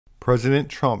President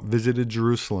Trump visited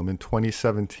Jerusalem in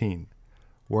 2017.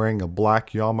 Wearing a black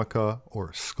yarmulke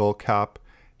or skull cap,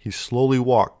 he slowly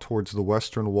walked towards the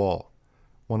Western Wall,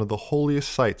 one of the holiest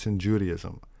sites in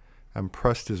Judaism, and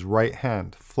pressed his right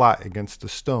hand flat against a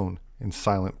stone in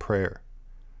silent prayer.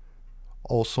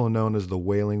 Also known as the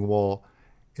Wailing Wall,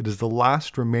 it is the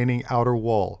last remaining outer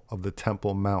wall of the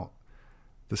Temple Mount,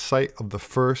 the site of the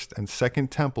first and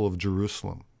second temple of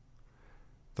Jerusalem.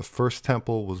 The first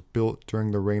temple was built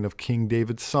during the reign of King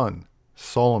David's son,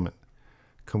 Solomon,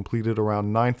 completed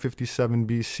around 957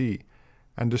 BC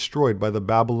and destroyed by the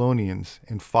Babylonians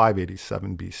in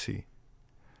 587 BC.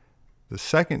 The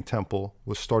second temple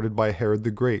was started by Herod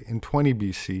the Great in 20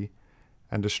 BC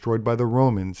and destroyed by the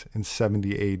Romans in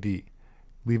 70 AD,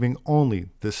 leaving only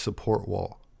this support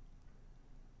wall.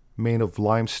 Made of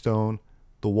limestone,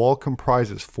 the wall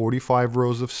comprises 45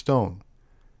 rows of stone,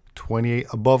 28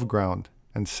 above ground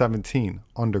and 17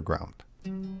 underground.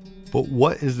 But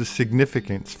what is the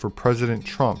significance for President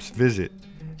Trump's visit,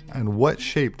 and what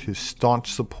shaped his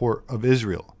staunch support of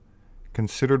Israel,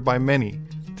 considered by many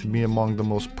to be among the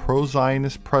most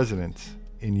pro-Zionist presidents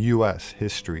in U.S.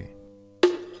 history?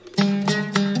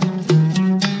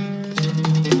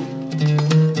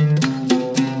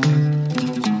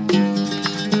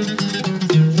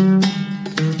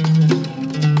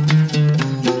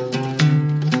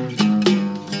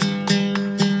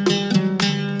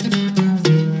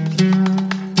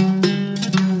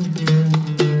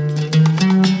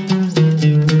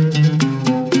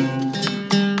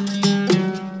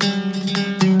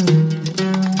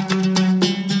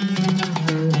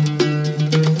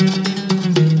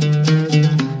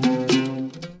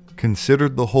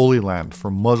 Considered the Holy Land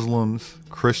for Muslims,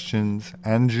 Christians,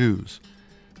 and Jews,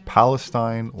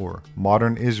 Palestine, or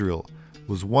modern Israel,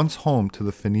 was once home to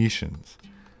the Phoenicians,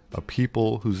 a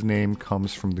people whose name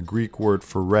comes from the Greek word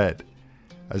for red,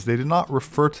 as they did not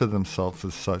refer to themselves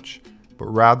as such, but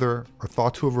rather are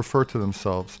thought to have referred to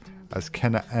themselves as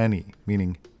Canaan,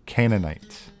 meaning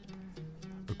Canaanites.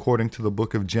 According to the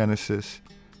book of Genesis,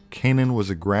 Canaan was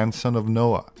a grandson of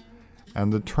Noah,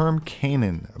 and the term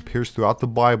Canaan appears throughout the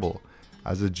Bible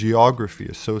as a geography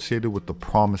associated with the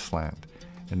Promised Land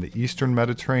in the eastern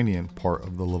Mediterranean part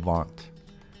of the Levant.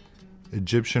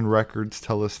 Egyptian records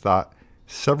tell us that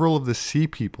several of the sea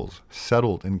peoples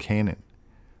settled in Canaan.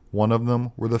 One of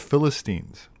them were the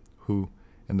Philistines, who,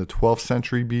 in the 12th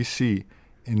century BC,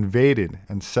 invaded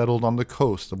and settled on the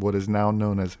coast of what is now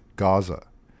known as Gaza.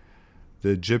 The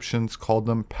Egyptians called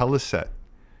them Peliset,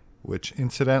 which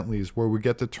incidentally is where we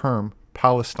get the term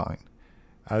Palestine,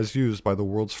 as used by the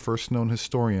world's first known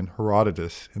historian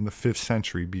Herodotus in the 5th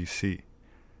century BC.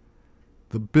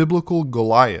 The biblical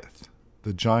Goliath,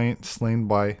 the giant slain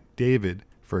by David,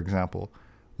 for example,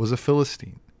 was a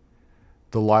Philistine.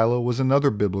 Delilah was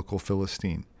another biblical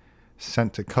Philistine,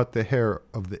 sent to cut the hair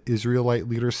of the Israelite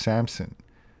leader Samson,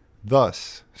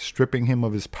 thus stripping him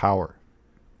of his power.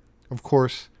 Of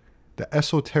course, the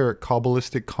esoteric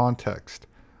Kabbalistic context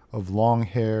of long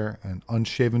hair and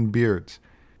unshaven beards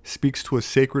speaks to a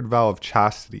sacred vow of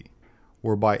chastity,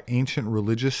 whereby ancient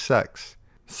religious sects,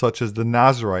 such as the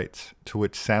Nazarites to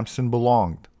which Samson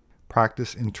belonged,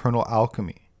 practice internal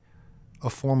alchemy, a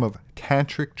form of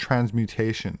tantric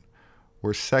transmutation,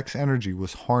 where sex energy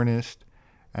was harnessed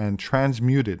and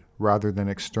transmuted rather than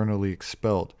externally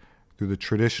expelled through the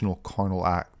traditional carnal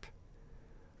act.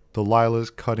 Delilah's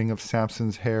cutting of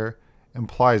Samson's hair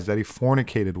implies that he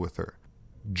fornicated with her,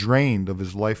 drained of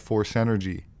his life force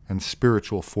energy and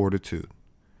spiritual fortitude.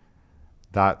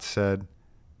 That said,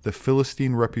 the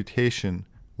Philistine reputation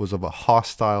was of a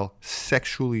hostile,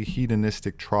 sexually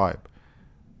hedonistic tribe.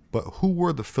 But who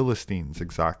were the Philistines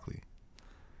exactly?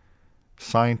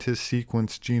 Scientists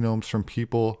sequenced genomes from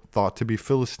people thought to be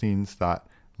Philistines that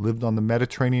lived on the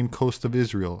Mediterranean coast of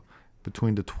Israel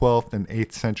between the 12th and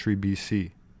 8th century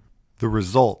BC. The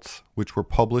results, which were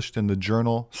published in the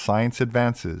journal Science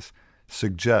Advances,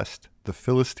 suggest the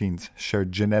Philistines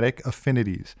shared genetic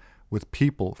affinities with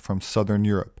people from southern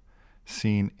Europe,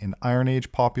 seen in Iron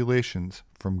Age populations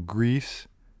from Greece,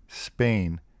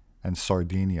 Spain, and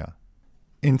Sardinia.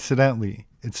 Incidentally,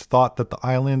 it's thought that the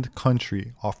island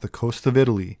country off the coast of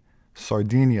Italy,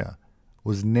 Sardinia,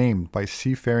 was named by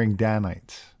seafaring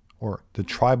Danites, or the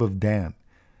tribe of Dan,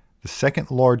 the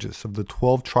second largest of the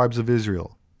 12 tribes of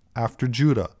Israel, after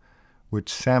Judah,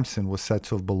 which Samson was said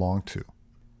to have belonged to.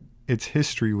 Its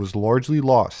history was largely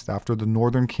lost after the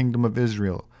northern kingdom of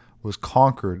Israel was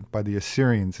conquered by the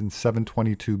Assyrians in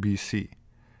 722 BC.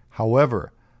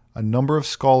 However, a number of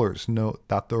scholars note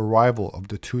that the arrival of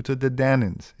the Tuatha De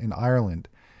Danans in Ireland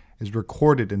is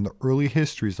recorded in the early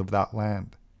histories of that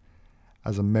land.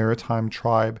 As a maritime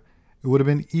tribe, it would have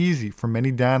been easy for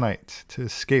many Danites to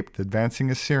escape the advancing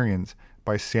Assyrians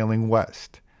by sailing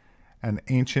west, and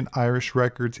ancient Irish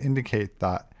records indicate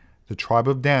that the tribe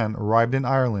of Dan arrived in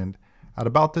Ireland at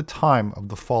about the time of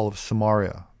the fall of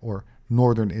Samaria, or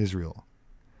northern Israel.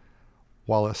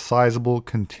 While a sizable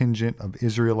contingent of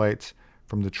Israelites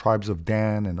from the tribes of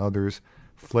Dan and others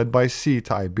fled by sea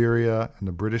to Iberia and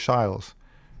the British Isles,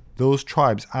 those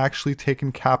tribes actually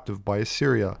taken captive by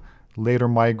Assyria later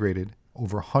migrated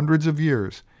over hundreds of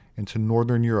years into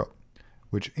northern Europe,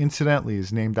 which incidentally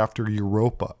is named after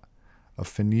Europa, a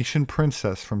Phoenician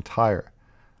princess from Tyre,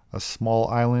 a small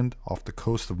island off the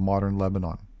coast of modern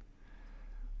Lebanon.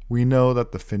 We know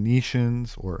that the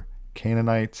Phoenicians, or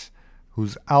Canaanites,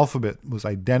 whose alphabet was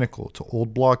identical to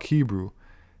Old Block Hebrew,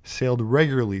 sailed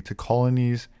regularly to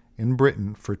colonies in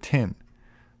Britain for tin,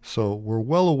 so we're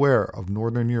well aware of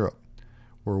northern Europe,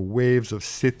 where waves of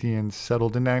Scythians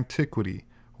settled in antiquity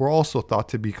were also thought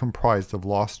to be comprised of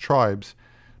lost tribes,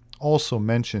 also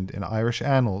mentioned in Irish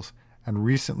annals and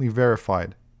recently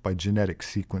verified by genetic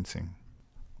sequencing.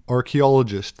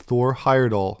 Archaeologist Thor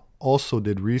Heyerdahl also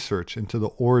did research into the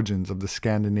origins of the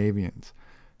Scandinavians,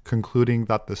 concluding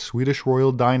that the Swedish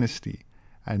royal dynasty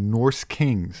and Norse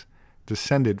kings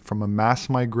descended from a mass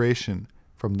migration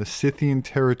from the Scythian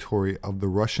territory of the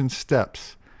Russian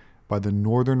steppes by the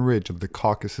northern ridge of the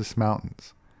Caucasus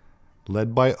Mountains,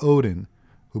 led by Odin,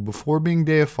 who before being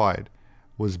deified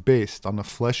was based on a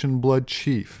flesh and blood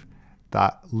chief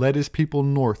that led his people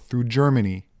north through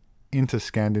Germany into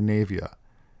Scandinavia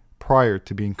prior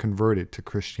to being converted to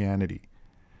Christianity.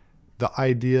 The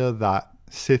idea that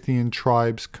Scythian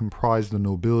tribes comprised the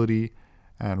nobility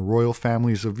and royal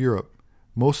families of Europe,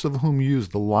 most of whom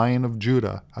used the Lion of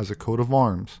Judah as a coat of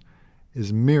arms,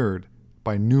 is mirrored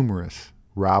by numerous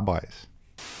rabbis.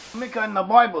 Micah in the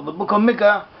Bible, the book of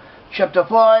Micah, chapter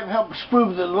 5, helps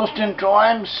prove that the lost 10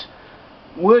 tribes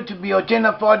were to be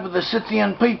identified with the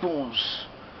Scythian peoples.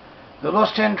 The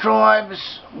lost 10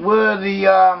 tribes were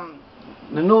the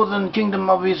northern kingdom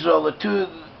of Israel. The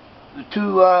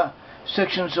two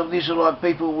sections of the Israelite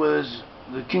people was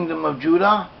the kingdom of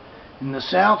Judah in the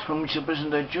south, from which the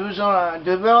present-day Jews are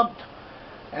developed,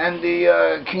 and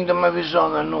the kingdom of Israel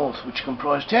in the north, which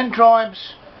comprised 10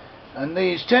 tribes. And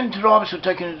these 10 tribes were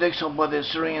taken into exile by the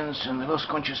Assyrians, and they lost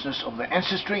consciousness of their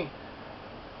ancestry,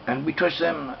 and we trace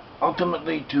them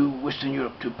ultimately to Western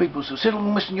Europe, to peoples who settled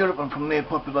in Western Europe and from there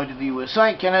populated the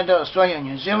USA, Canada, Australia,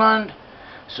 New Zealand,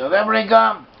 South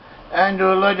Africa, and the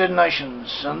related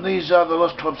nations. And these are the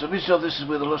lost tribes of Israel. This is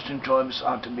where the lost 10 tribes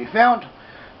are to be found.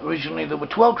 Originally there were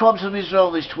 12 tribes of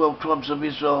Israel. These 12 tribes of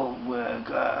Israel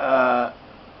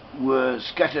were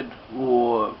scattered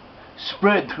or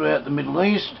spread throughout the Middle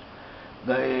East.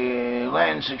 The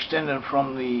lands extended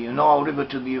from the Nile River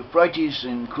to the Euphrates,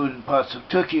 included parts of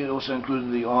Turkey. It also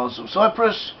included the Isles of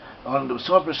Cyprus, island of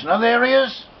Cyprus and other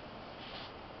areas.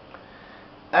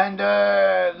 And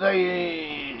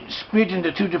they split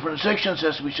into two different sections,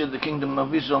 as we said, the kingdom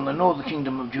of Israel in the north, the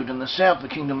kingdom of Judah in the south. The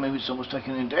kingdom of Israel was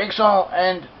taken into exile,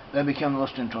 and they became the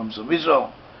lost 10 tribes of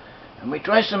Israel. And we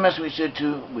trace them, as we said,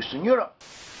 to Western Europe.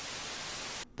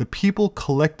 The people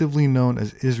collectively known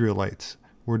as Israelites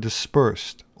were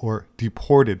dispersed or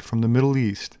deported from the Middle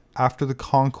East after the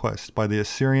conquest by the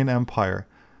Assyrian Empire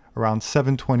around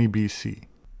 720 BC.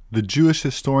 The Jewish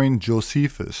historian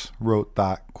Josephus wrote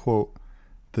that, quote,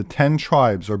 "The 10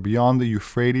 tribes are beyond the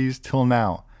Euphrates till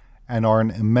now, and are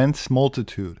an immense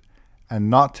multitude, and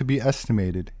not to be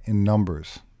estimated in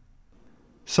numbers."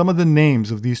 Some of the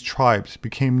names of these tribes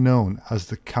became known as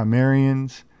the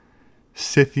Cimmerians,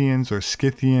 Scythians or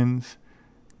Scythians,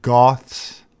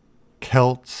 Goths,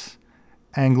 Celts,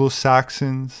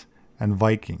 Anglo-Saxons, and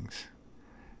Vikings.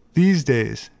 These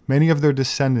days, many of their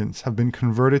descendants have been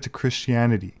converted to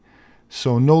Christianity,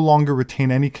 so no longer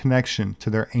retain any connection to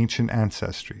their ancient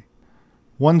ancestry.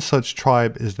 One such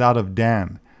tribe is that of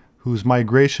Dan, whose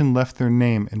migration left their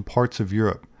name in parts of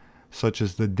Europe, such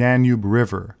as the Danube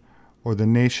River or the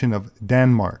nation of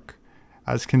Denmark,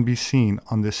 as can be seen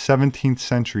on the 17th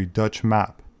century Dutch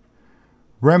map.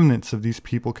 Remnants of these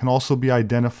people can also be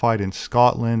identified in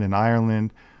Scotland and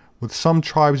Ireland, with some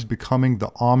tribes becoming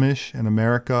the Amish in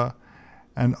America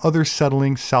and others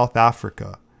settling South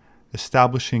Africa,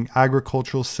 establishing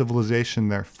agricultural civilization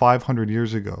there 500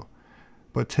 years ago,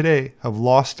 but today have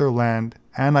lost their land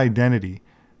and identity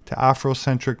to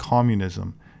Afrocentric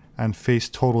communism and face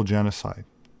total genocide.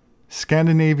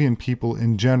 Scandinavian people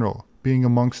in general being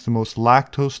amongst the most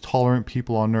lactose-tolerant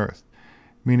people on Earth,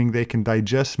 meaning they can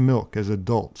digest milk as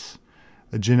adults,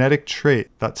 a genetic trait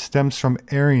that stems from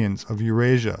Aryans of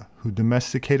Eurasia who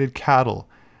domesticated cattle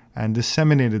and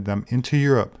disseminated them into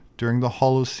Europe during the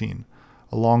Holocene,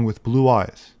 along with blue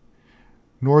eyes.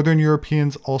 Northern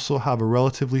Europeans also have a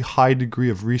relatively high degree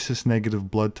of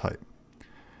rhesus-negative blood type.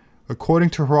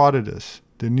 According to Herodotus,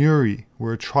 the Nuri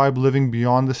were a tribe living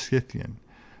beyond the Scythian,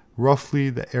 roughly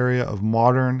the area of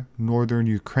modern northern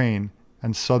Ukraine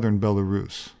and southern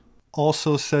Belarus.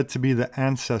 Also said to be the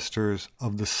ancestors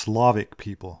of the Slavic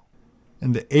people.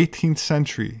 In the 18th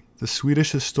century, the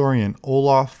Swedish historian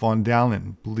Olof von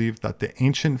Dalen believed that the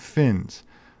ancient Finns,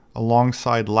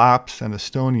 alongside Lapps and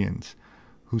Estonians,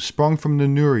 who sprung from the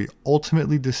Nuri,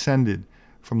 ultimately descended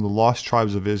from the lost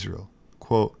tribes of Israel.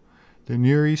 Quote, the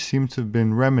Nuri seem to have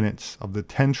been remnants of the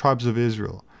 10 tribes of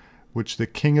Israel, which the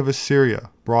king of Assyria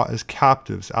brought as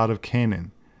captives out of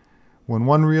Canaan. When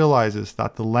one realizes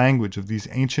that the language of these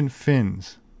ancient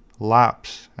Finns,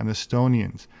 Lapps, and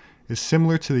Estonians is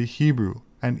similar to the Hebrew,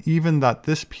 and even that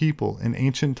this people in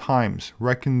ancient times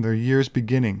reckoned their years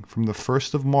beginning from the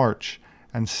 1st of March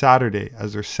and Saturday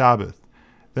as their Sabbath,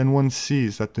 then one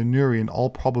sees that the Nuri in all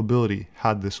probability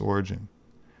had this origin.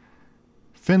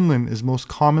 Finland is most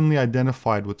commonly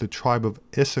identified with the tribe of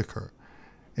Issachar.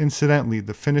 Incidentally,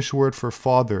 the Finnish word for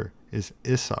father is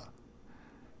Issa.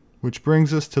 Which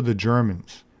brings us to the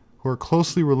Germans, who are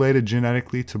closely related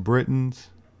genetically to Britons,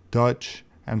 Dutch,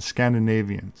 and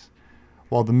Scandinavians,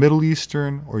 while the Middle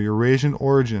Eastern or Eurasian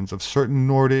origins of certain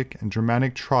Nordic and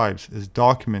Germanic tribes is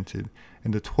documented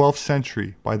in the 12th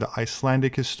century by the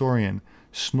Icelandic historian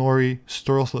Snorri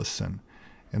Sturluson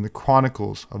in the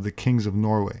Chronicles of the Kings of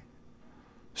Norway.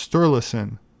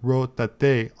 Sturluson wrote that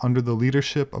they, under the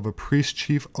leadership of a priest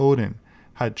chief Odin,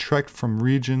 had trekked from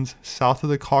regions south of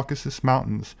the Caucasus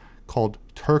Mountains called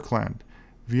Turkland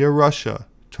via Russia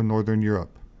to northern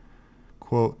Europe.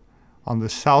 Quote, on the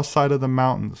south side of the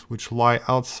mountains, which lie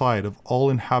outside of all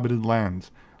inhabited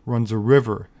lands, runs a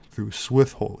river through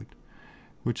Swithold,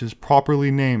 which is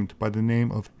properly named by the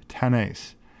name of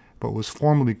Tanais, but was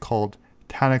formerly called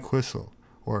Tanaquissel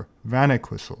or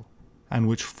Vanaquissel, and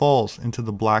which falls into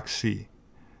the Black Sea.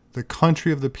 The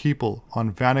country of the people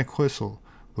on Vanaquissel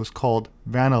was called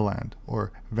Vanaland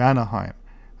or Vanaheim,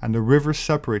 and the river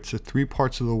separates the 3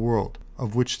 parts of the world,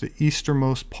 of which the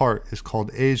easternmost part is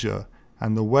called Asia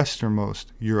and the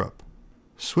westernmost Europe.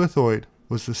 Swithoid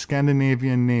was the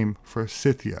Scandinavian name for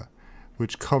Scythia,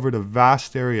 which covered a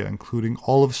vast area including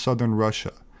all of southern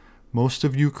Russia, most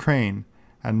of Ukraine,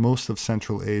 and most of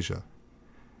Central Asia.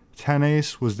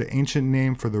 Tanais was the ancient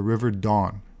name for the river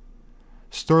Don.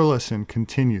 Sturluson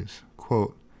continues,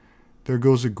 quote, there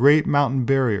goes a great mountain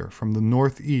barrier from the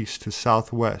northeast to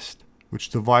southwest, which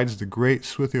divides the great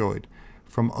Swithoid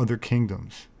from other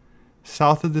kingdoms.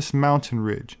 South of this mountain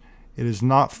ridge, it is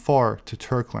not far to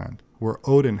Turkland, where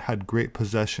Odin had great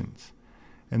possessions.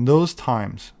 In those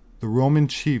times, the Roman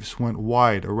chiefs went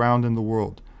wide around in the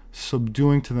world,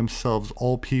 subduing to themselves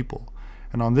all people,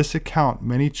 and on this account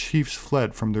many chiefs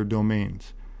fled from their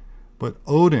domains. But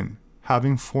Odin,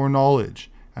 having foreknowledge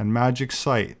and magic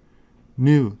sight,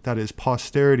 knew that his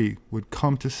posterity would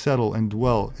come to settle and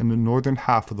dwell in the northern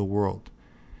half of the world.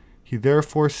 He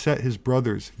therefore set his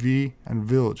brothers Vi and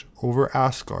Vilj over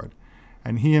Asgard,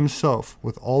 and he himself,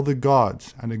 with all the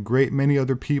gods and a great many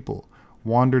other people,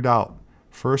 wandered out,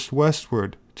 first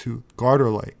westward to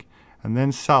Gardarlike, and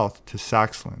then south to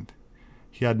Saxland.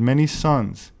 He had many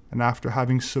sons, and after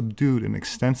having subdued an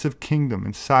extensive kingdom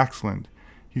in Saxland,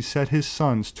 he set his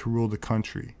sons to rule the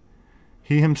country.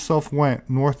 He himself went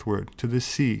northward to the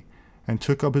sea, and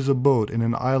took up his abode in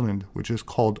an island which is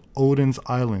called Odin's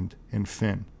Island in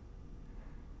Finn.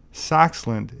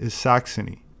 Saxland is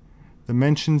Saxony. The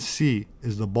mentioned sea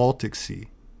is the Baltic Sea.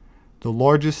 The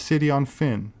largest city on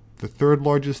Finn, the 3rd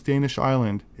largest Danish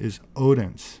island, is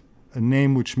Odense, a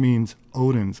name which means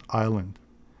Odin's Island.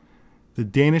 The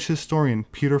Danish historian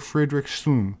Peter Friedrich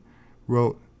Sum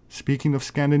wrote, speaking of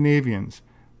Scandinavians,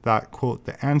 that, quote,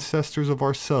 the ancestors of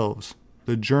ourselves,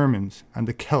 the Germans and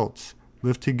the Celts,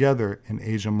 lived together in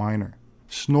Asia Minor.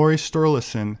 Snorri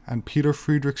Sturluson and Peter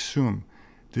Friedrich Sum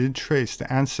did trace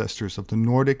the ancestors of the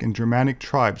Nordic and Germanic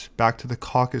tribes back to the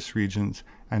Caucasus regions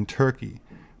and Turkey,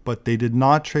 but they did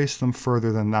not trace them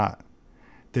further than that.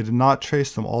 They did not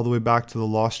trace them all the way back to the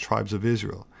lost tribes of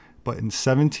Israel, but in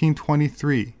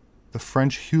 1723, the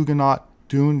French Huguenot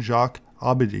Dune Jacques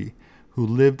Abadi, who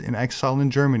lived in exile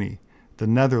in Germany, the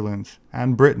Netherlands,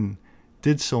 and Britain,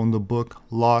 did so in the book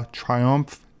La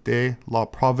Triomphe de la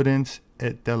Providence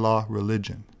et de la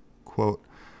Religion. Quote,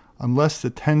 unless the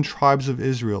 10 tribes of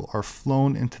Israel are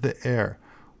flown into the air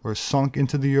or sunk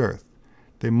into the earth,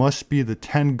 they must be the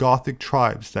 10 Gothic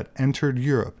tribes that entered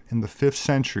Europe in the 5th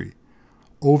century,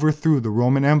 overthrew the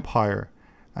Roman Empire,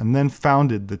 and then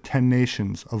founded the 10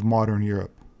 nations of modern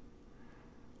Europe.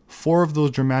 4 of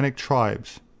those Germanic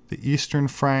tribes, the Eastern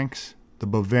Franks, the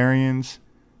Bavarians,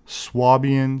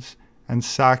 Swabians, and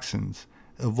Saxons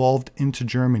evolved into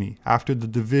Germany after the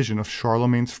division of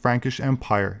Charlemagne's Frankish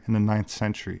Empire in the 9th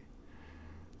century.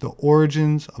 The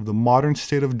origins of the modern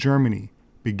state of Germany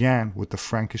began with the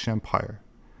Frankish Empire.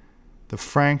 The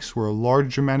Franks were a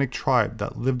large Germanic tribe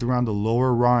that lived around the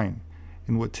Lower Rhine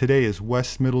in what today is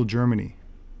West Middle Germany,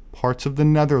 parts of the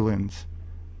Netherlands,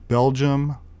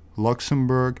 Belgium,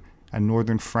 Luxembourg, and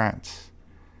northern France.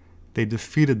 They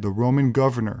defeated the Roman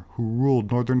governor who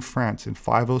ruled northern France in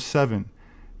 507,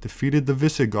 defeated the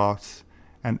Visigoths,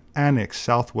 and annexed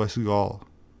southwest Gaul.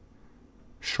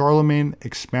 Charlemagne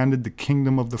expanded the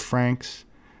kingdom of the Franks,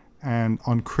 and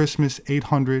on Christmas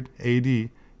 800 AD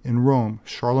in Rome,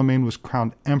 Charlemagne was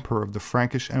crowned emperor of the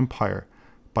Frankish Empire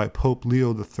by Pope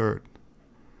Leo III.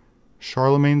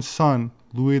 Charlemagne's son,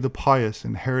 Louis the Pious,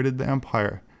 inherited the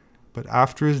empire, but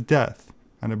after his death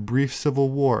and a brief civil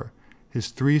war, his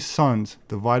 3 sons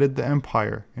divided the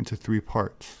empire into 3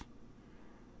 parts.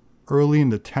 Early in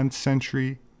the 10th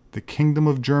century, the Kingdom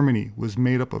of Germany was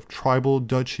made up of tribal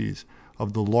duchies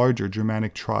of the larger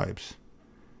Germanic tribes.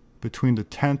 Between the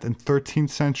 10th and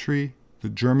 13th century, the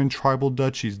German tribal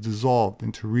duchies dissolved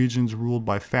into regions ruled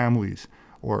by families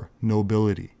or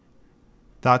nobility.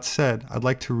 That said, I'd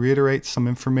like to reiterate some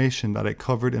information that I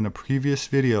covered in a previous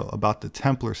video about the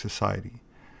Templar Society,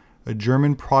 a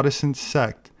German Protestant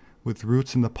sect with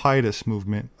roots in the Pietist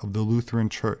movement of the Lutheran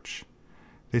Church.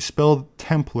 They spell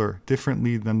Templar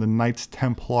differently than the Knights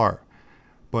Templar,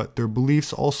 but their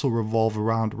beliefs also revolve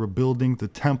around rebuilding the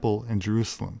temple in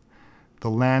Jerusalem, the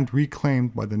land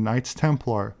reclaimed by the Knights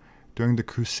Templar during the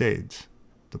Crusades,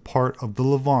 the part of the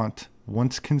Levant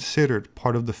once considered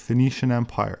part of the Phoenician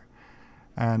Empire,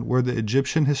 and where the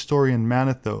Egyptian historian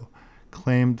Manetho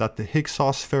claimed that the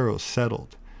Hyksos pharaohs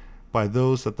settled, by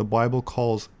those that the Bible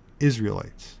calls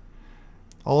Israelites.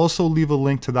 I'll also leave a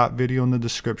link to that video in the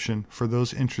description for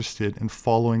those interested in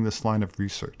following this line of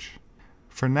research.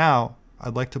 For now,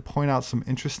 I'd like to point out some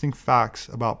interesting facts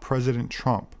about President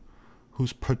Trump,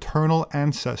 whose paternal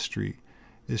ancestry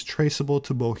is traceable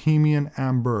to Bohemian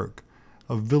Amberg,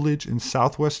 a village in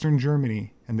southwestern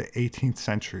Germany in the 18th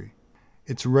century.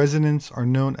 Its residents are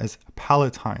known as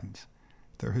Palatines.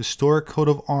 Their historic coat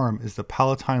of arms is the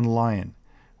Palatine lion,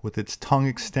 with its tongue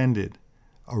extended,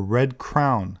 a red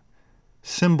crown,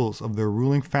 symbols of their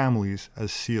ruling families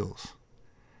as seals,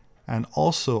 and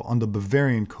also on the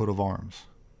Bavarian coat of arms.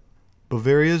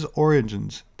 Bavaria's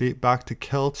origins date back to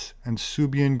Celts and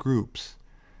Suebian groups.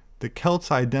 The Celts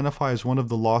identify as one of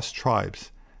the lost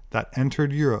tribes that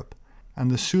entered Europe, and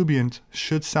the Suebians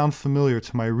should sound familiar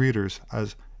to my readers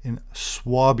as in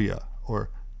Swabia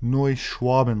or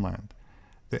Neuschwabenland,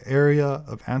 the area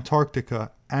of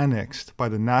Antarctica annexed by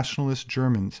the nationalist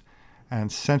Germans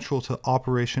and central to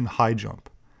Operation High Jump,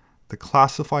 the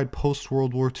classified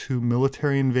post-World War II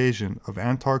military invasion of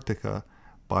Antarctica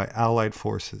by Allied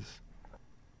forces.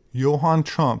 Johann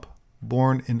Trump,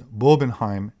 born in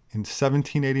Bobenheim in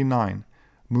 1789,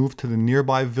 moved to the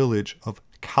nearby village of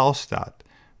Karlstadt,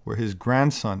 where his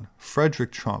grandson,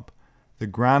 Frederick Trump, the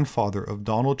grandfather of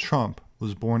Donald Trump,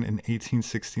 was born in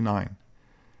 1869.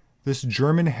 This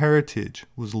German heritage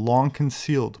was long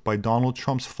concealed by Donald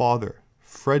Trump's father,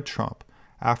 Fred Trump,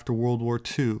 after World War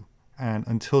II, and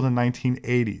until the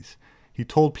 1980s, he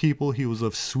told people he was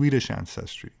of Swedish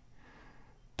ancestry.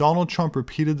 Donald Trump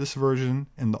repeated this version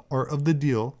in The Art of the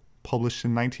Deal, published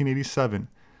in 1987,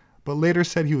 but later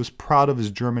said he was proud of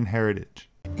his German heritage.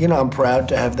 You know, I'm proud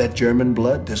to have that German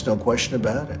blood, there's no question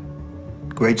about it.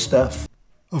 Great stuff.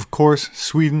 Of course,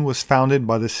 Sweden was founded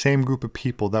by the same group of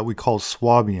people that we call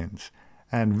Swabians,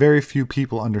 and very few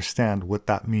people understand what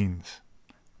that means.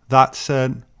 That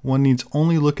said, one needs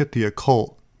only look at the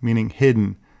occult, meaning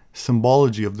hidden,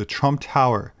 symbology of the Trump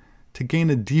Tower to gain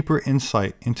a deeper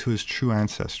insight into his true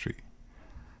ancestry.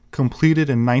 Completed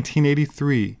in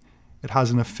 1983, it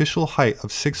has an official height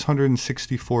of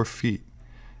 664 feet,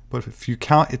 but if you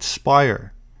count its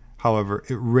spire, however,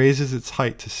 it raises its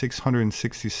height to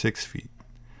 666 feet.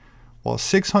 While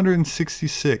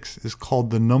 666 is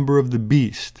called the number of the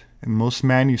beast in most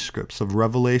manuscripts of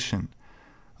Revelation,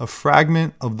 a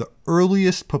fragment of the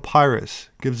earliest papyrus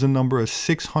gives the number of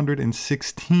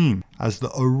 616 as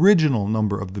the original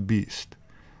number of the beast.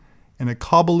 In a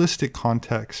Kabbalistic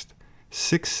context,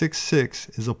 666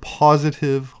 is a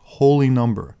positive, holy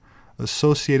number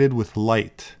associated with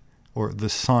light, or the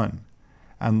sun,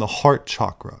 and the heart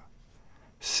chakra.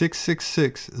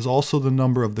 666 is also the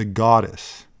number of the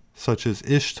goddess, such as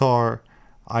Ishtar,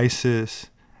 Isis,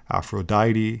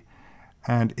 Aphrodite,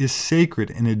 and is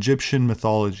sacred in Egyptian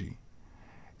mythology.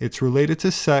 It's related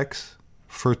to sex,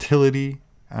 fertility,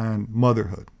 and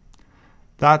motherhood.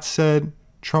 That said,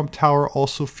 Trump Tower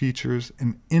also features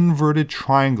an inverted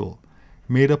triangle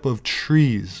made up of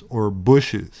trees or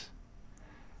bushes.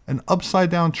 An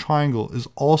upside-down triangle is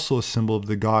also a symbol of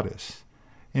the goddess.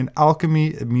 In alchemy,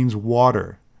 it means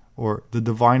water, or the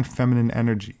divine feminine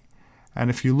energy. And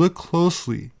if you look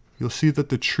closely, you'll see that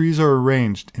the trees are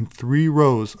arranged in 3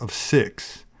 rows of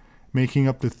 6, making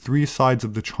up the 3 sides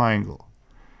of the triangle.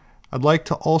 I'd like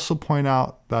to also point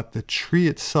out that the tree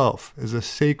itself is a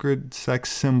sacred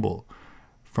sex symbol,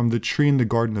 from the tree in the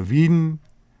Garden of Eden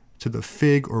to the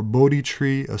fig or Bodhi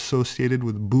tree associated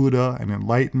with Buddha and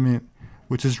enlightenment,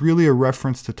 which is really a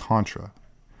reference to Tantra.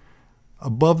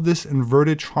 Above this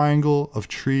inverted triangle of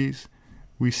trees,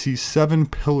 we see 7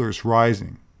 pillars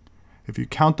rising. If you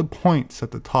count the points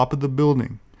at the top of the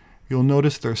building, you'll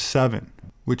notice there's 7,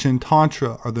 which in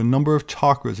Tantra are the number of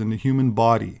chakras in the human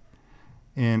body.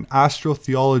 In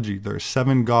astrotheology, there are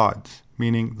 7 gods,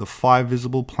 meaning the 5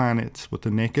 visible planets with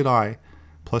the naked eye,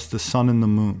 plus the sun and the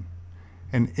moon.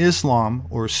 In Islam,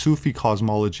 or Sufi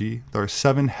cosmology, there are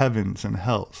 7 heavens and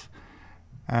hells.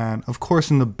 And of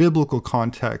course, in the biblical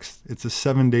context, it's the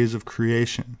 7 days of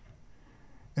creation.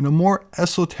 In a more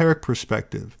esoteric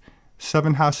perspective,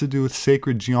 7 has to do with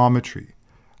sacred geometry.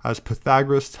 As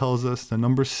Pythagoras tells us, the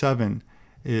number 7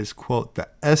 is, quote, the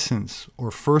essence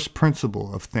or first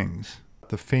principle of things.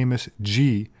 The famous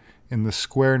G in the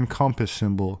square and compass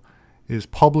symbol is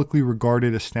publicly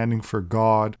regarded as standing for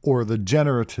God or the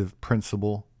generative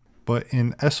principle, but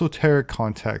in esoteric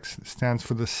context, it stands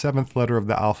for the 7th letter of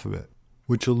the alphabet,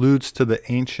 which alludes to the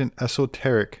ancient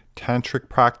esoteric tantric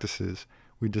practices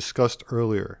we discussed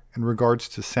earlier in regards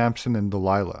to Samson and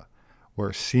Delilah,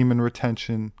 where semen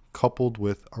retention coupled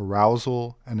with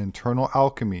arousal and internal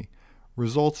alchemy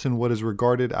results in what is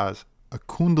regarded as a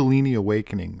Kundalini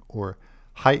awakening or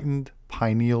heightened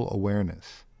pineal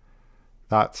awareness.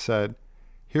 That said,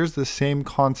 here's the same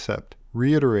concept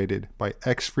reiterated by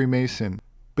ex-Freemason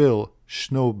Bill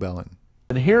Schnoebelen.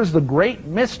 And here's the great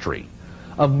mystery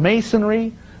of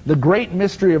Masonry, the great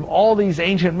mystery of all these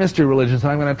ancient mystery religions,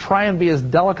 and I'm going to try and be as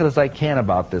delicate as I can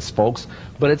about this, folks,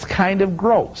 but it's kind of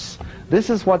gross. This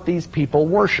is what these people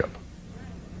worship.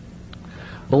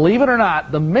 Believe it or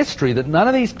not, the mystery that none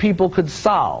of these people could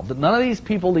solve, that none of these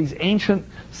people, these ancient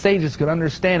sages could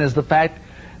understand, is the fact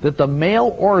that the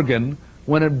male organ,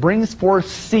 when it brings forth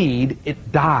seed,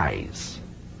 it dies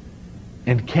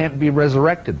and can't be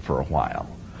resurrected for a while,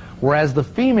 whereas the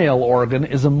female organ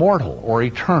is immortal or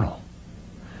eternal.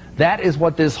 That is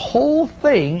what this whole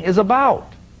thing is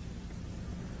about.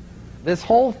 This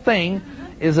whole thing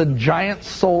is a giant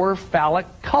solar phallic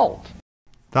cult.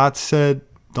 That said,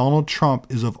 Donald Trump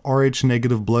is of Rh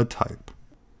negative blood type.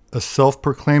 A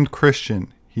self-proclaimed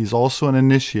Christian, he's also an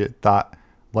initiate that,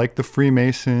 like the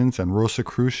Freemasons and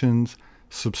Rosicrucians,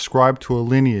 subscribe to a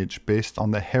lineage based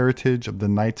on the heritage of the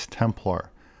Knights Templar,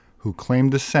 who claim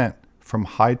descent from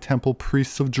High Temple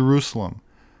priests of Jerusalem,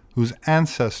 whose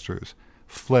ancestors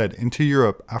fled into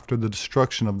Europe after the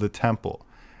destruction of the temple,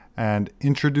 and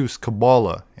introduced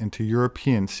Kabbalah into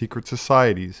European secret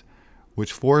societies,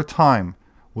 which for a time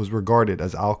was regarded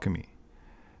as alchemy.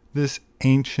 This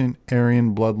ancient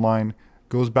Aryan bloodline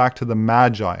goes back to the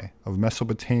Magi of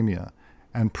Mesopotamia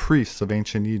and priests of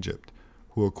ancient Egypt,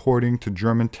 who according to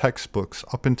German textbooks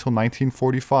up until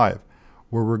 1945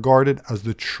 were regarded as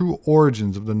the true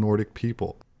origins of the Nordic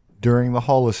people. During the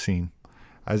Holocene,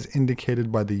 as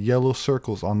indicated by the yellow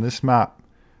circles on this map,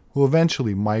 who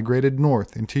eventually migrated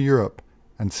north into Europe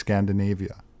and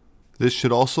Scandinavia. This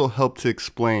should also help to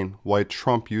explain why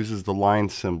Trump uses the lion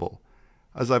symbol,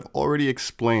 as I've already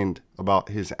explained about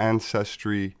his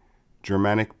ancestry,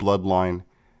 Germanic bloodline,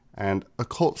 and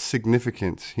occult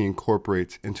significance he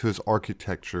incorporates into his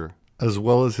architecture, as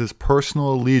well as his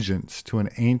personal allegiance to an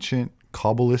ancient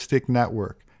Kabbalistic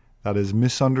network that is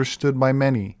misunderstood by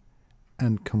many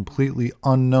and completely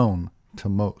unknown to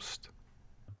most.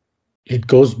 It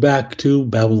goes back to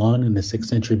Babylon in the 6th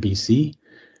century BC,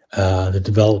 the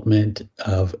development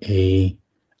of a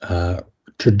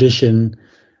tradition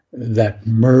that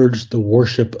merged the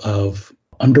worship of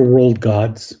underworld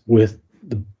gods with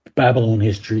the Babylon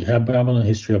history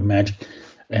of magic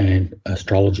and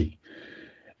astrology.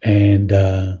 And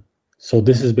so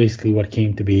this is basically what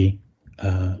came to be,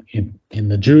 in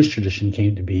the Jewish tradition,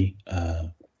 came to be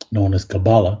known as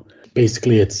Kabbalah.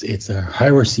 Basically, it's a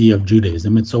hierarchy of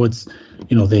Judaism. And so it's,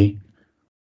 the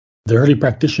early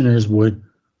practitioners would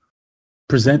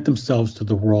present themselves to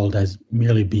the world as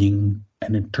merely being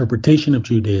an interpretation of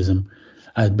Judaism,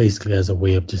 basically as a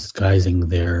way of disguising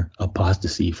their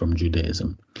apostasy from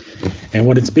Judaism. And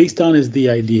what it's based on is the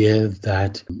idea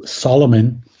that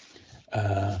Solomon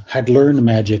had learned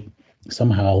magic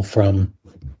somehow from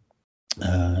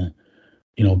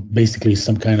basically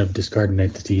some kind of discarded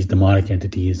entities, demonic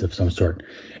entities of some sort,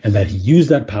 and that he used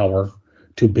that power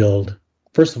to build.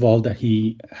 First of all, that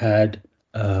he had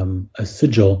a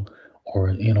sigil,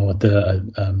 or the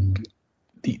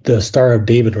Star of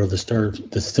David, or the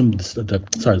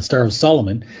Star of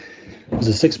Solomon, was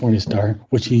a 6-pointed star,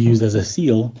 which he used as a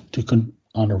seal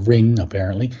on a ring,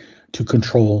 apparently, to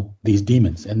control these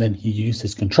demons. And then he used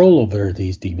his control over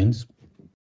these demons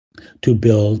to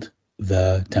build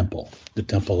the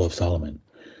temple of Solomon.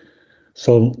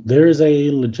 So there is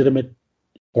a legitimate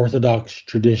Orthodox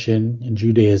tradition in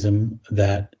Judaism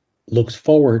that looks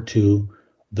forward to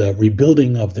the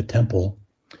rebuilding of the temple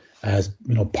as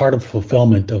part of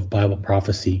fulfillment of Bible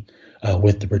prophecy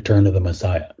with the return of the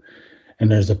Messiah.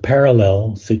 And there's a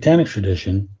parallel satanic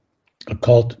tradition,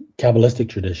 occult Kabbalistic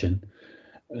tradition,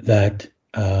 that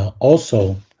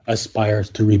also aspires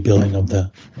to rebuilding of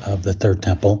the third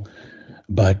temple,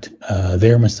 but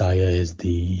their Messiah is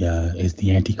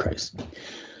the Antichrist.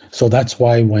 So that's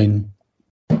why when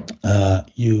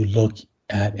you look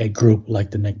at a group like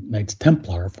the Knights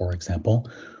Templar, for example,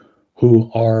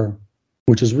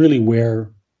 which is really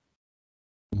where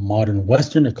modern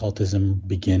Western occultism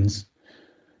begins,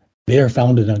 they are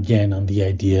founded again on the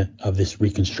idea of this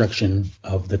reconstruction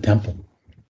of the temple.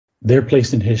 Their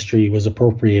place in history was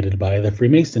appropriated by the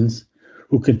Freemasons,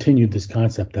 who continued this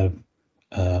concept of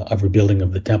rebuilding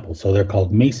of the temple. So they're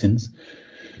called Masons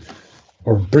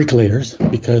or bricklayers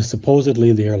because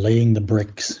supposedly they are laying the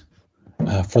bricks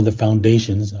for the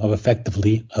foundations of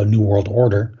effectively a new world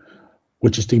order,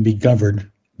 which is to be governed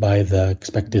by the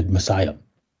expected Messiah.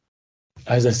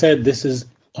 As I said, this is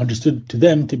understood to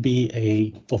them to be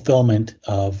a fulfillment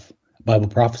of Bible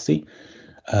prophecy.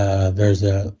 There's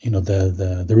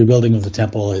the rebuilding of the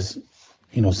temple is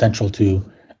central to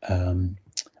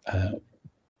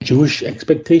Jewish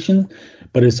expectation,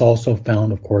 but it's also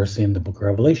found, of course, in the Book of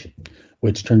Revelation,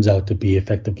 which turns out to be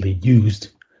effectively used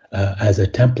as a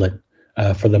template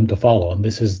for them to follow. And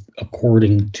this is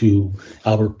according to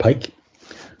Albert Pike,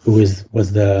 who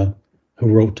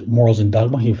wrote Morals and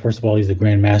Dogma. He's the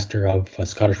Grand Master of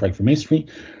Scottish Rite Freemasonry,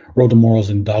 wrote the Morals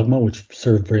and Dogma, which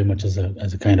served very much as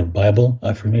a kind of Bible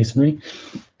of Freemasonry.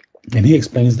 And he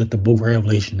explains that the Book of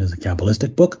Revelation is a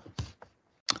Kabbalistic book,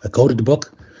 a coded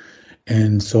book,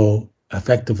 and so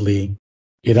effectively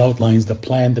it outlines the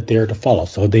plan that they are to follow.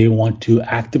 So they want to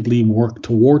actively work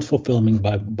towards fulfilling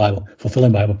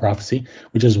Bible prophecy,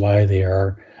 which is why they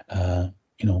are,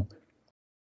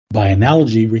 by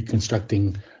analogy,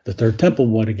 reconstructing the third temple.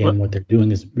 What they're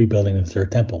doing is rebuilding the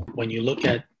third temple. When you look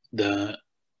at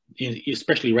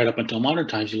especially right up until modern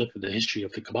times, you look at the history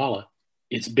of the Kabbalah,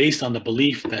 it's based on the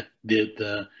belief that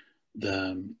the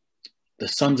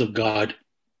sons of God,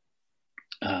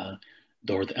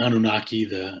 or the Anunnaki,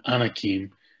 the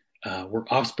Anakim, were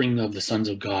offspring of the sons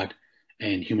of God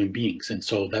and human beings, and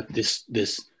so that this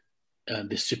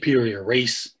superior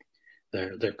race,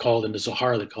 they're called in the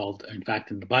Zohar. They're called, in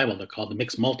fact, in the Bible, they're called the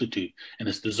mixed multitude, and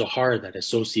it's the Zohar that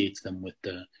associates them with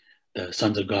the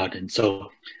sons of God, and so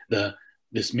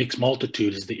this mixed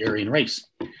multitude is the Aryan race.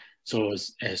 So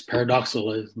as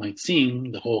paradoxical as it might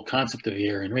seem, the whole concept of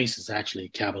the Aryan race is actually a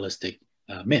Kabbalistic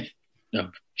myth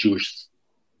of Jewish,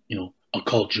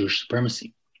 occult Jewish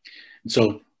supremacy. And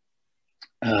so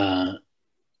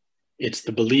it's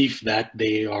the belief that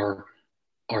they are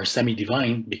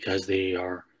semi-divine because they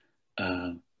are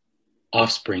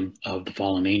offspring of the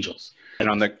fallen angels. And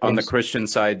on the Christian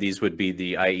side, these would be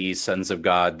the, i.e., sons of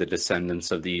God, the descendants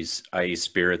of these, i.e.,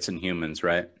 spirits and humans,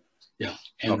 right? Yeah,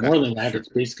 and more than that, it's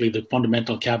basically the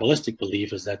fundamental Kabbalistic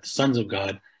belief is that the sons of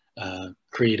God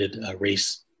created a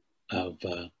race of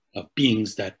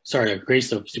beings a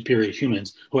race of superior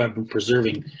humans who have been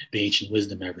preserving the ancient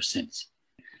wisdom ever since.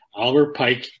 Albert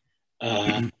Pike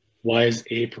was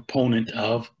a proponent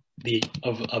of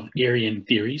Aryan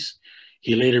theories.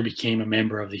 He later became a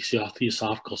member of the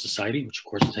Theosophical Society, which of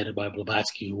course was headed by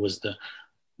Blavatsky, who was the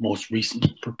most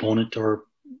recent proponent or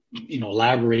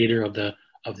elaborator of the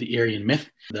Aryan myth,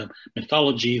 the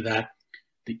mythology that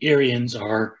the Aryans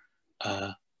are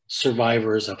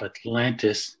survivors of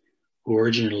Atlantis, who are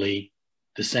originally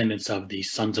descendants of the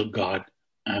sons of God,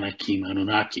 Anakim,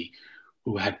 Anunnaki,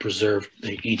 who had preserved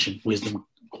the ancient wisdom,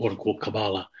 quote unquote,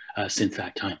 Kabbalah since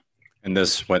that time. And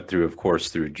this went through, of course,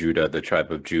 through Judah, the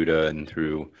tribe of Judah, and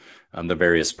through the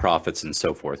various prophets and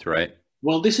so forth, right?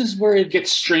 Well, this is where it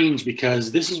gets strange,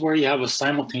 because this is where you have a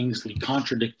simultaneously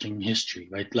contradicting history,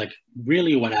 right? Like,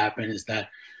 really what happened is that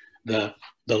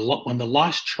when the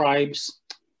lost tribes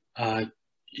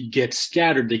get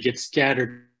scattered, they get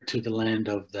scattered to the land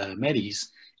of the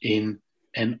Medes in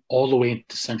and all the way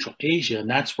into Central Asia. And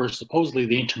that's where supposedly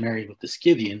they intermarry with the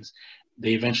Scythians.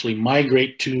 They eventually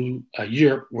migrate to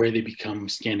Europe, where they become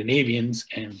Scandinavians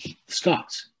and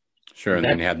Scots. Sure, and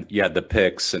then you had the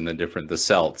Picts and the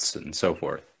Celts and so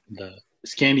forth. The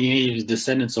Scandinavian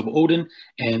descendants of Odin,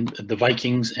 and the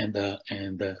Vikings and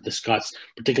the Scots,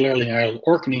 particularly in Ireland,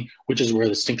 Orkney, which is where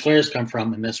the Sinclairs come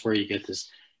from, and that's where you get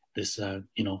this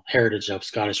heritage of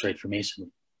Scottish Rite Freemasonry.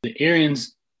 The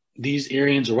Aryans, these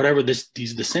Aryans or whatever, the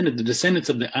descendants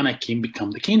of the Anakim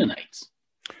become the Canaanites.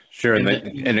 Sure,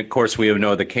 and of course we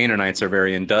know the Canaanites are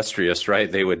very industrious,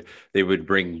 right? They would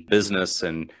bring business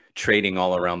and trading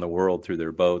all around the world through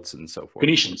their boats and so forth.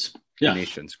 Phoenicians, yeah.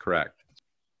 Phoenicians, correct.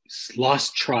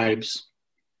 Lost tribes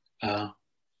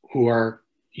who are,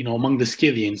 among the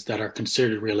Scythians, that are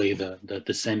considered really the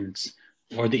descendants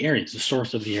or the Aryans, the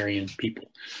source of the Aryan people.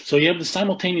 So you have the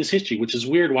simultaneous history, which is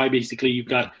weird. Why basically you've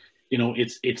got,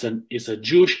 it's a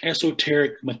Jewish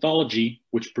esoteric mythology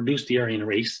which produced the Aryan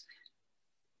race,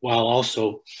 while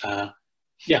also,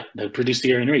 that produced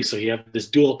the Aryan race. So you have this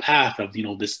dual path of,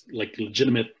 this like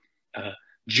legitimate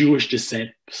Jewish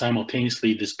descent,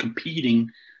 simultaneously this competing,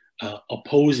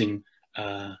 opposing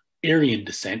Aryan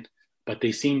descent, but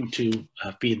they seem to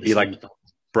feed the same like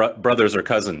brothers or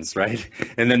cousins, right?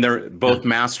 And then they're both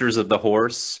masters of the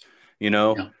horse,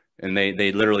 and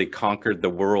they literally conquered the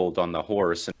world on the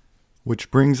horse.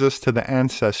 Which brings us to the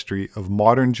ancestry of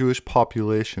modern Jewish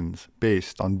populations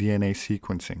based on DNA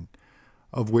sequencing,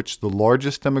 of which the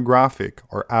largest demographic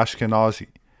are Ashkenazi,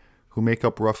 who make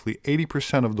up roughly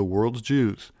 80% of the world's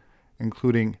Jews,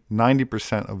 including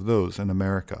 90% of those in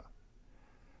America.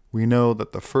 We know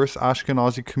that the first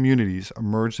Ashkenazi communities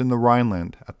emerged in the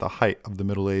Rhineland at the height of the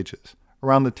Middle Ages,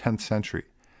 around the 10th century.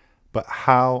 But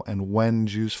how and when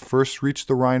Jews first reached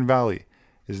the Rhine Valley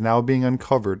is now being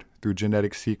uncovered through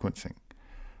genetic sequencing.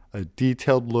 A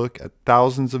detailed look at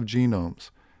thousands of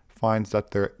genomes finds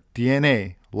that their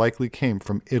DNA likely came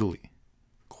from Italy.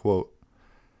 Quote,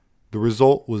 "The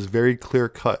result was very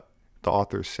clear-cut," the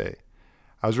authors say.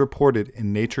 As reported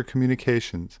in Nature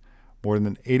Communications, more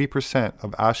than 80%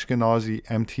 of Ashkenazi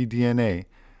mtDNA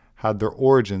had their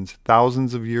origins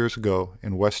thousands of years ago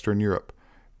in Western Europe,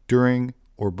 during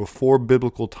or before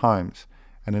biblical times,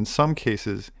 and in some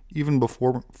cases even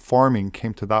before farming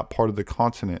came to that part of the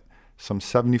continent some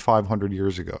 7,500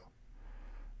 years ago.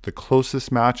 The closest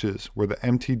matches were the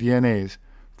mtDNAs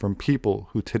from people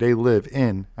who today live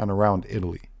in and around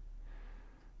Italy.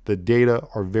 The data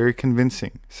are very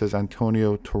convincing, says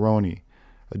Antonio Toroni,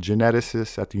 a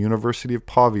geneticist at the University of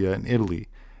Pavia in Italy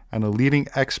and a leading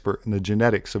expert in the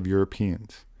genetics of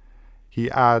Europeans.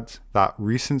 He adds that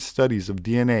recent studies of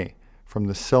DNA from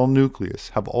the cell nucleus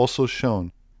have also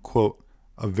shown, quote,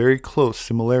 "a very close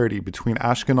similarity between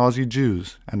Ashkenazi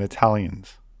Jews and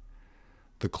Italians."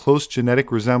 The close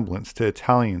genetic resemblance to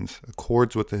Italians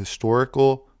accords with the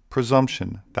historical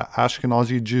presumption that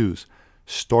Ashkenazi Jews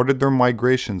started their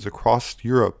migrations across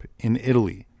Europe in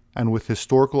Italy, and with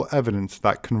historical evidence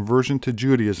that conversion to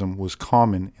Judaism was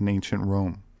common in ancient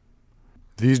Rome.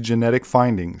 These genetic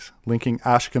findings, linking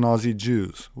Ashkenazi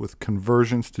Jews with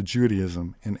conversions to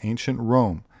Judaism in ancient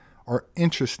Rome, are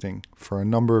interesting for a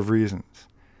number of reasons.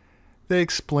 They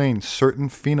explain certain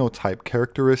phenotype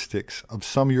characteristics of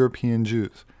some European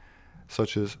Jews,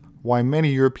 such as why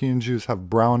many European Jews have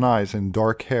brown eyes and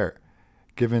dark hair,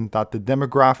 given that the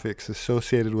demographics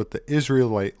associated with the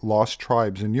Israelite lost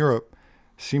tribes in Europe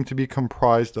seem to be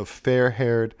comprised of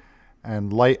fair-haired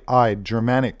and light-eyed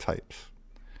Germanic types.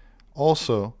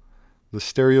 Also, the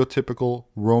stereotypical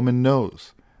Roman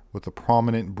nose with a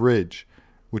prominent bridge,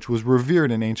 which was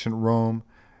revered in ancient Rome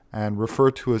and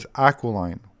referred to as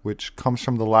aquiline, which comes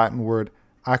from the Latin word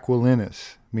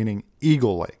aquilinus, meaning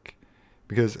eagle-like,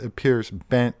 because it appears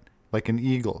bent like an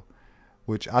eagle,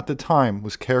 which at the time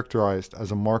was characterized as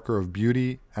a marker of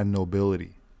beauty and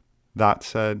nobility. That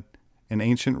said, in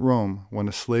ancient Rome, when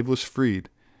a slave was freed,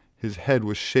 his head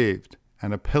was shaved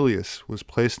and a pileus was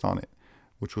placed on it,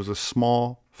 which was a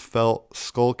small felt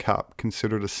skull cap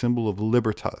considered a symbol of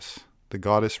Libertas, the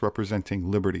goddess representing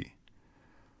liberty.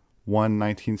 One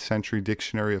 19th century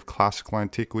dictionary of classical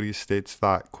antiquity states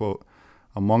that, quote,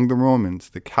 "Among the Romans,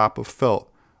 the cap of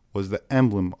felt was the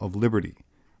emblem of liberty.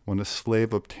 When a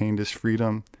slave obtained his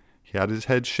freedom, he had his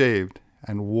head shaved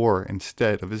and wore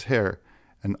instead of his hair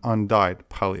an undyed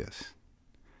pileus."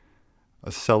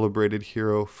 A celebrated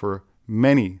hero for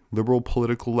many liberal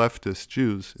political leftist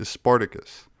Jews is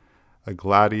Spartacus, a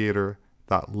gladiator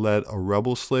that led a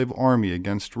rebel slave army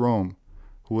against Rome,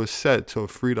 who was said to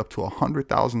have freed up to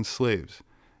 100,000 slaves,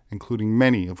 including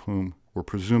many of whom were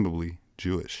presumably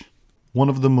Jewish. One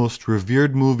of the most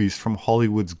revered movies from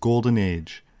Hollywood's golden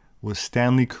age was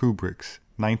Stanley Kubrick's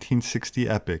 1960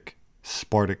 epic,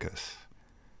 Spartacus.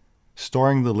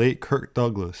 Starring the late Kirk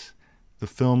Douglas, the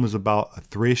film is about a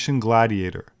Thracian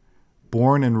gladiator,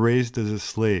 born and raised as a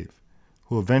slave,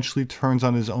 who eventually turns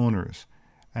on his owners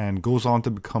and goes on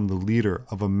to become the leader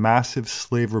of a massive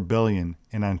slave rebellion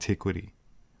in antiquity.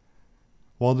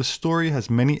 While the story has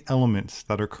many elements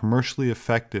that are commercially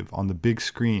effective on the big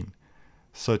screen,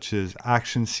 such as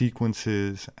action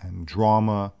sequences and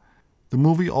drama, the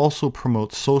movie also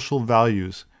promotes social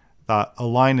values that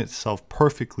align itself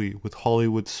perfectly with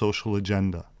Hollywood's social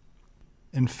agenda.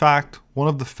 In fact, one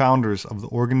of the founders of the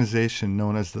organization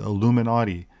known as the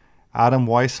Illuminati, Adam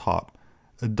Weishaupt,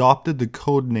 adopted the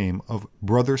code name of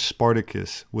Brother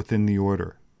Spartacus within the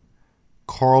order.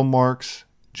 Karl Marx,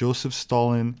 Joseph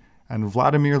Stalin, and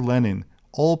Vladimir Lenin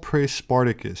all praised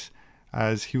Spartacus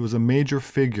as he was a major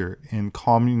figure in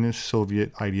communist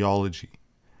Soviet ideology.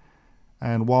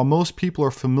 And while most people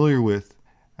are familiar with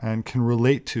and can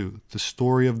relate to the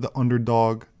story of the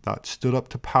underdog that stood up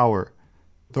to power,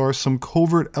 there are some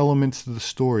covert elements to the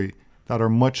story that are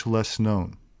much less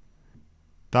known.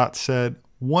 That said,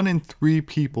 1 in 3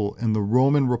 people in the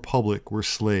Roman Republic were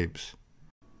slaves.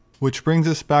 Which brings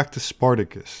us back to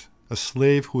Spartacus, a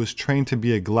slave who was trained to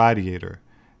be a gladiator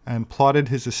and plotted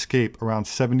his escape around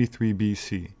 73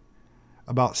 BC.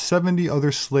 About 70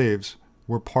 other slaves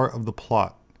were part of the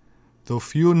plot. Though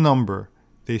few in number,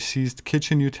 they seized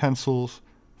kitchen utensils,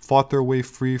 fought their way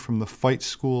free from the fight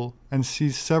school, and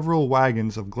seized several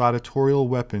wagons of gladiatorial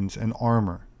weapons and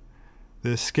armor.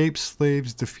 The escaped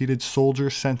slaves defeated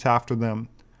soldiers sent after them,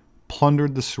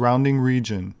 plundered the surrounding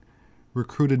region,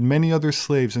 recruited many other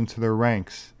slaves into their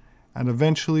ranks, and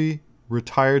eventually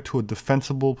retired to a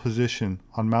defensible position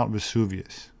on Mount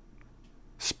Vesuvius.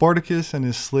 Spartacus and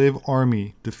his slave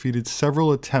army defeated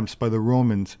several attempts by the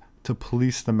Romans to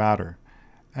police the matter,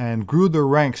 and grew their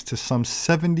ranks to some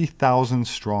 70,000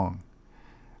 strong.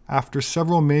 After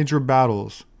several major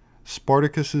battles,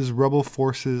 Spartacus's rebel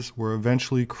forces were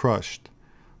eventually crushed,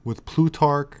 with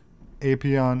Plutarch,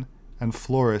 Apion, and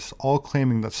Florus all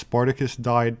claiming that Spartacus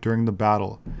died during the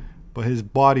battle, but his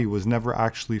body was never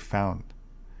actually found.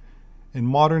 In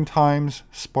modern times,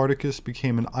 Spartacus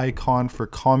became an icon for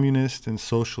communists and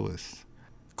socialists.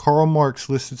 Karl Marx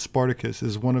listed Spartacus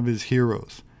as one of his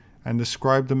heroes, and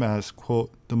described him as,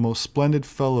 quote, the most splendid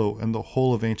fellow in the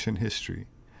whole of ancient history,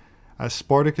 as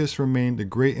Spartacus remained a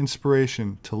great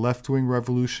inspiration to left-wing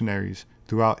revolutionaries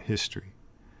throughout history.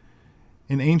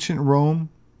 In ancient Rome,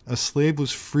 a slave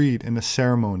was freed in a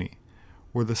ceremony,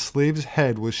 where the slave's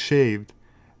head was shaved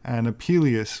and a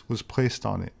pileus was placed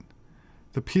on it.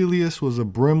 The pileus was a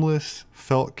brimless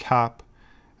felt cap,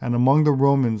 and among the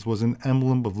Romans was an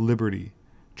emblem of liberty,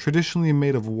 traditionally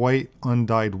made of white,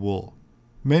 undyed wool.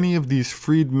 Many of these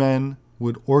freed men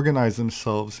would organize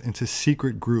themselves into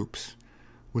secret groups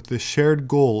with the shared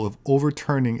goal of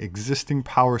overturning existing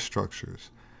power structures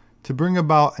to bring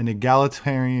about an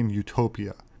egalitarian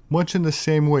utopia, much in the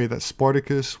same way that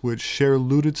Spartacus would share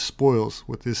looted spoils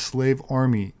with his slave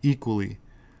army equally.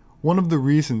 One of the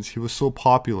reasons he was so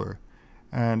popular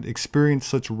and experienced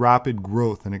such rapid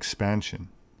growth and expansion.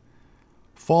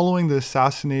 Following the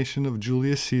assassination of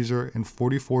Julius Caesar in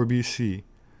 44 BC,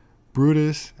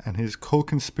 Brutus and his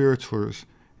co-conspirators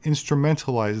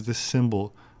instrumentalized this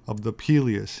symbol of the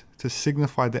pileus to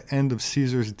signify the end of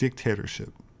Caesar's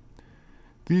dictatorship.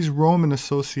 These Roman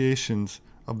associations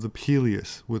of the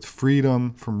pileus with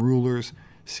freedom from rulers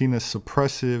seen as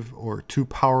suppressive or too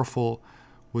powerful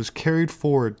was carried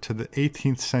forward to the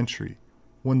 18th century,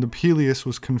 when the pileus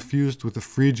was confused with the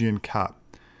Phrygian cap,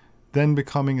 then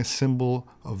becoming a symbol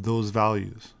of those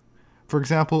values. For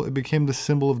example, it became the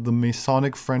symbol of the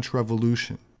Masonic French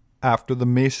Revolution, after the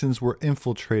Masons were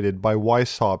infiltrated by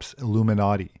Weishaupt's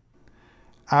Illuminati.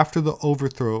 After the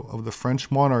overthrow of the French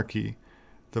monarchy,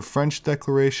 the French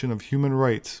Declaration of Human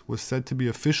Rights was said to be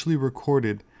officially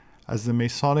recorded as the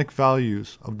Masonic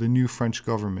values of the new French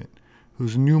government,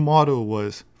 whose new motto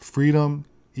was freedom,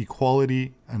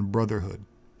 equality, and brotherhood.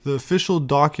 The official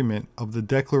document of the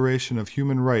Declaration of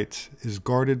Human Rights is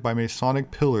guarded by Masonic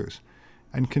pillars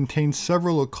and contains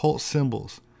several occult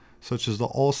symbols, such as the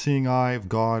all-seeing eye of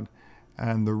God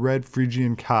and the red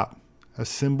Phrygian cap, a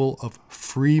symbol of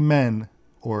free men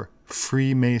or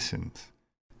Freemasons.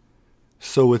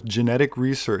 So with genetic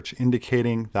research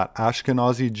indicating that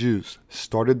Ashkenazi Jews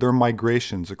started their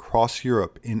migrations across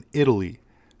Europe in Italy,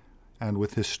 and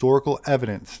with historical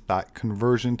evidence that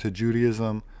conversion to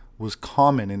Judaism was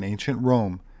common in ancient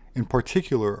Rome, in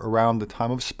particular around the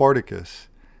time of Spartacus,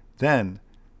 then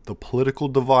the political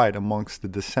divide amongst the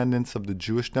descendants of the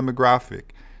Jewish demographic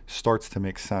starts to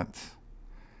make sense.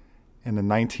 in a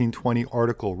 1920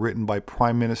 article written by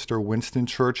Prime Minister Winston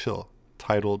Churchill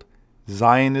titled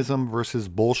Zionism versus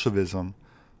Bolshevism,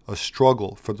 a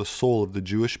struggle for the soul of the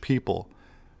Jewish people,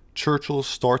 Churchill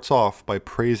starts off by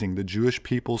praising the Jewish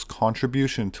people's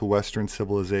contribution to Western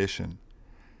civilization.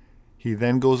 He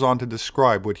then goes on to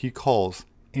describe what he calls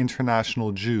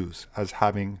international Jews as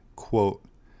having, quote,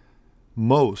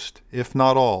 most, if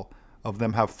not all, of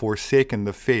them have forsaken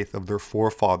the faith of their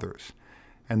forefathers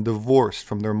and divorced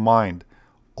from their mind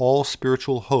all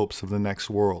spiritual hopes of the next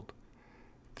world.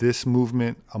 This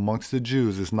movement amongst the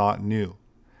Jews is not new.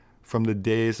 From the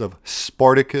days of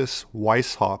Spartacus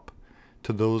Weishaupt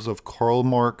to those of Karl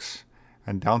Marx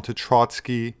and down to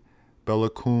Trotsky, Bela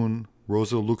Kun,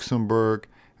 Rosa Luxemburg,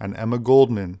 and Emma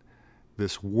Goldman,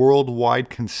 this worldwide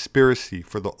conspiracy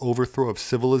for the overthrow of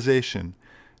civilization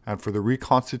and for the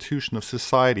reconstitution of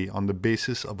society on the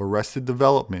basis of arrested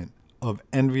development, of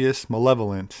envious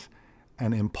malevolence,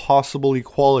 and impossible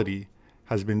equality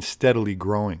has been steadily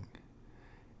growing.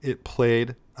 It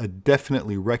played a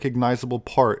definitely recognizable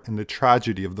part in the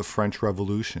tragedy of the French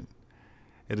Revolution.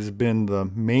 It has been the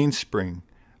mainspring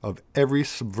of every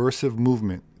subversive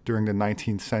movement during the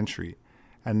 19th century,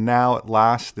 and now at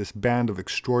last this band of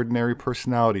extraordinary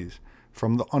personalities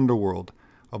from the underworld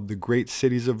of the great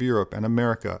cities of Europe and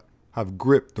America have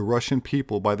gripped the Russian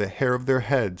people by the hair of their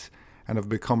heads and have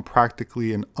become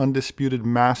practically and undisputed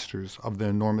masters of the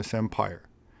enormous empire.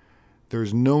 There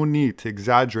is no need to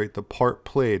exaggerate the part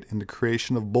played in the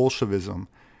creation of Bolshevism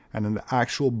and in the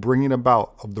actual bringing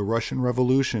about of the Russian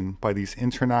Revolution by these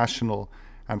international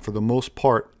and for the most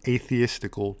part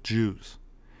atheistical Jews.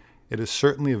 It is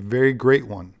certainly a very great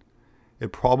one.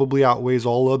 It probably outweighs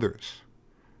all others.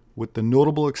 With the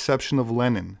notable exception of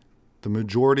Lenin, the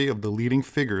majority of the leading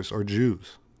figures are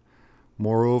Jews.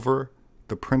 Moreover,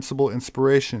 the principal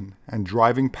inspiration and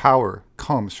driving power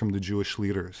comes from the Jewish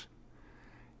leaders.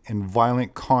 In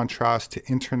violent contrast to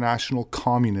international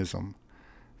communism,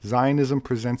 Zionism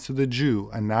presents to the Jew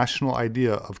a national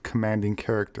idea of commanding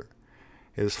character.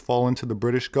 It has fallen to the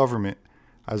British government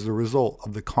as a result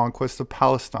of the conquest of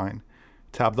Palestine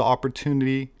to have the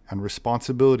opportunity and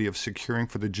responsibility of securing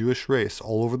for the Jewish race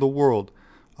all over the world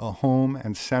a home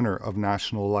and center of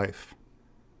national life.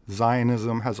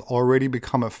 Zionism has already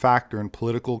become a factor in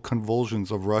political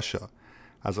convulsions of Russia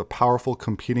as a powerful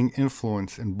competing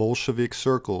influence in Bolshevik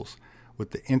circles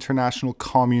with the international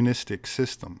communistic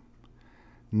system.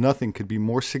 Nothing could be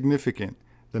more significant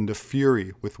than the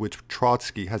fury with which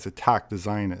Trotsky has attacked the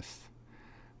Zionists.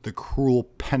 The cruel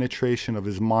penetration of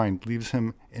his mind leaves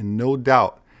him in no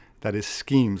doubt that his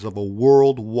schemes of a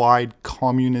worldwide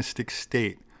communistic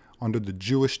state under the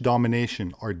Jewish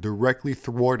domination are directly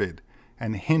thwarted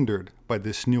and hindered by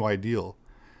this new ideal,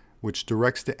 which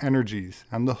directs the energies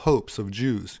and the hopes of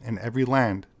Jews in every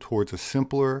land towards a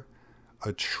simpler,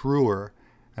 a truer,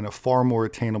 and a far more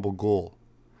attainable goal.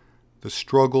 The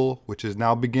struggle which is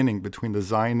now beginning between the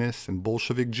Zionists and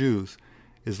Bolshevik Jews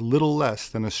is little less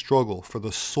than a struggle for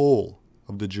the soul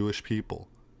of the Jewish people.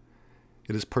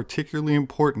 It is particularly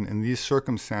important in these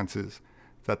circumstances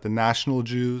that the national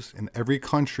Jews in every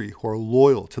country who are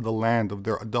loyal to the land of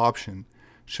their adoption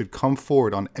should come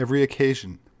forward on every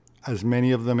occasion, as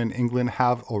many of them in England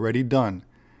have already done,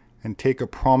 and take a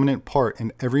prominent part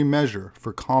in every measure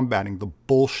for combating the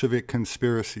Bolshevik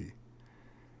conspiracy.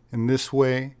 In this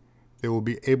way, they will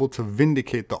be able to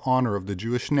vindicate the honor of the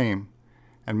Jewish name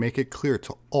and make it clear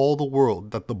to all the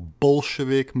world that the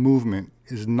Bolshevik movement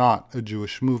is not a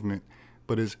Jewish movement,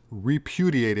 but is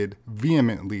repudiated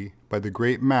vehemently by the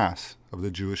great mass of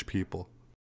the Jewish people.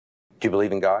 Do you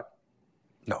believe in God?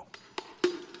 No.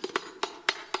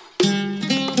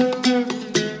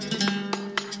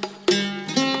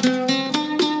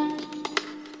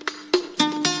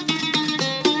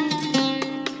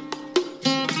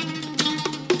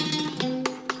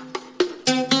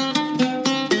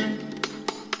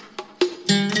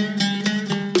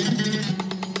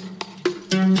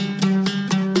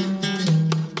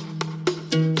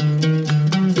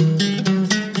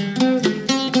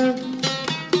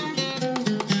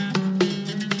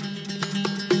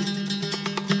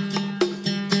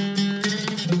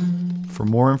 For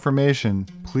more information,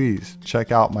 please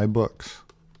check out my books.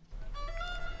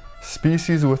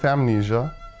 Species with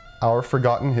Amnesia, Our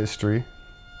Forgotten History.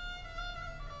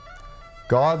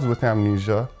 Gods with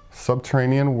Amnesia,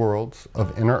 Subterranean Worlds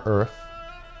of Inner Earth.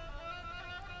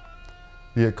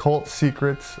 The Occult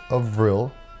Secrets of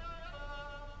Vril.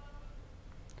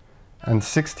 And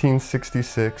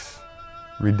 1666,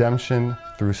 Redemption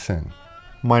Through Sin.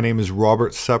 My name is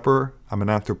Robert Sepehr. I'm an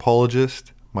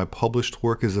anthropologist. My published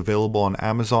work is available on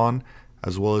Amazon,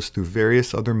 as well as through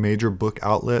various other major book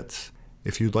outlets,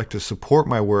 If you'd like to support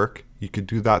my work, you could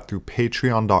do that through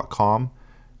patreon.com.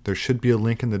 There should be a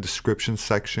link in the description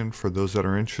section for those that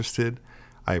are interested.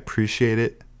 I appreciate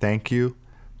it. Thank you.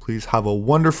 Please have a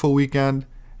wonderful weekend,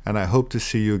 and I hope to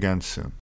see you again soon.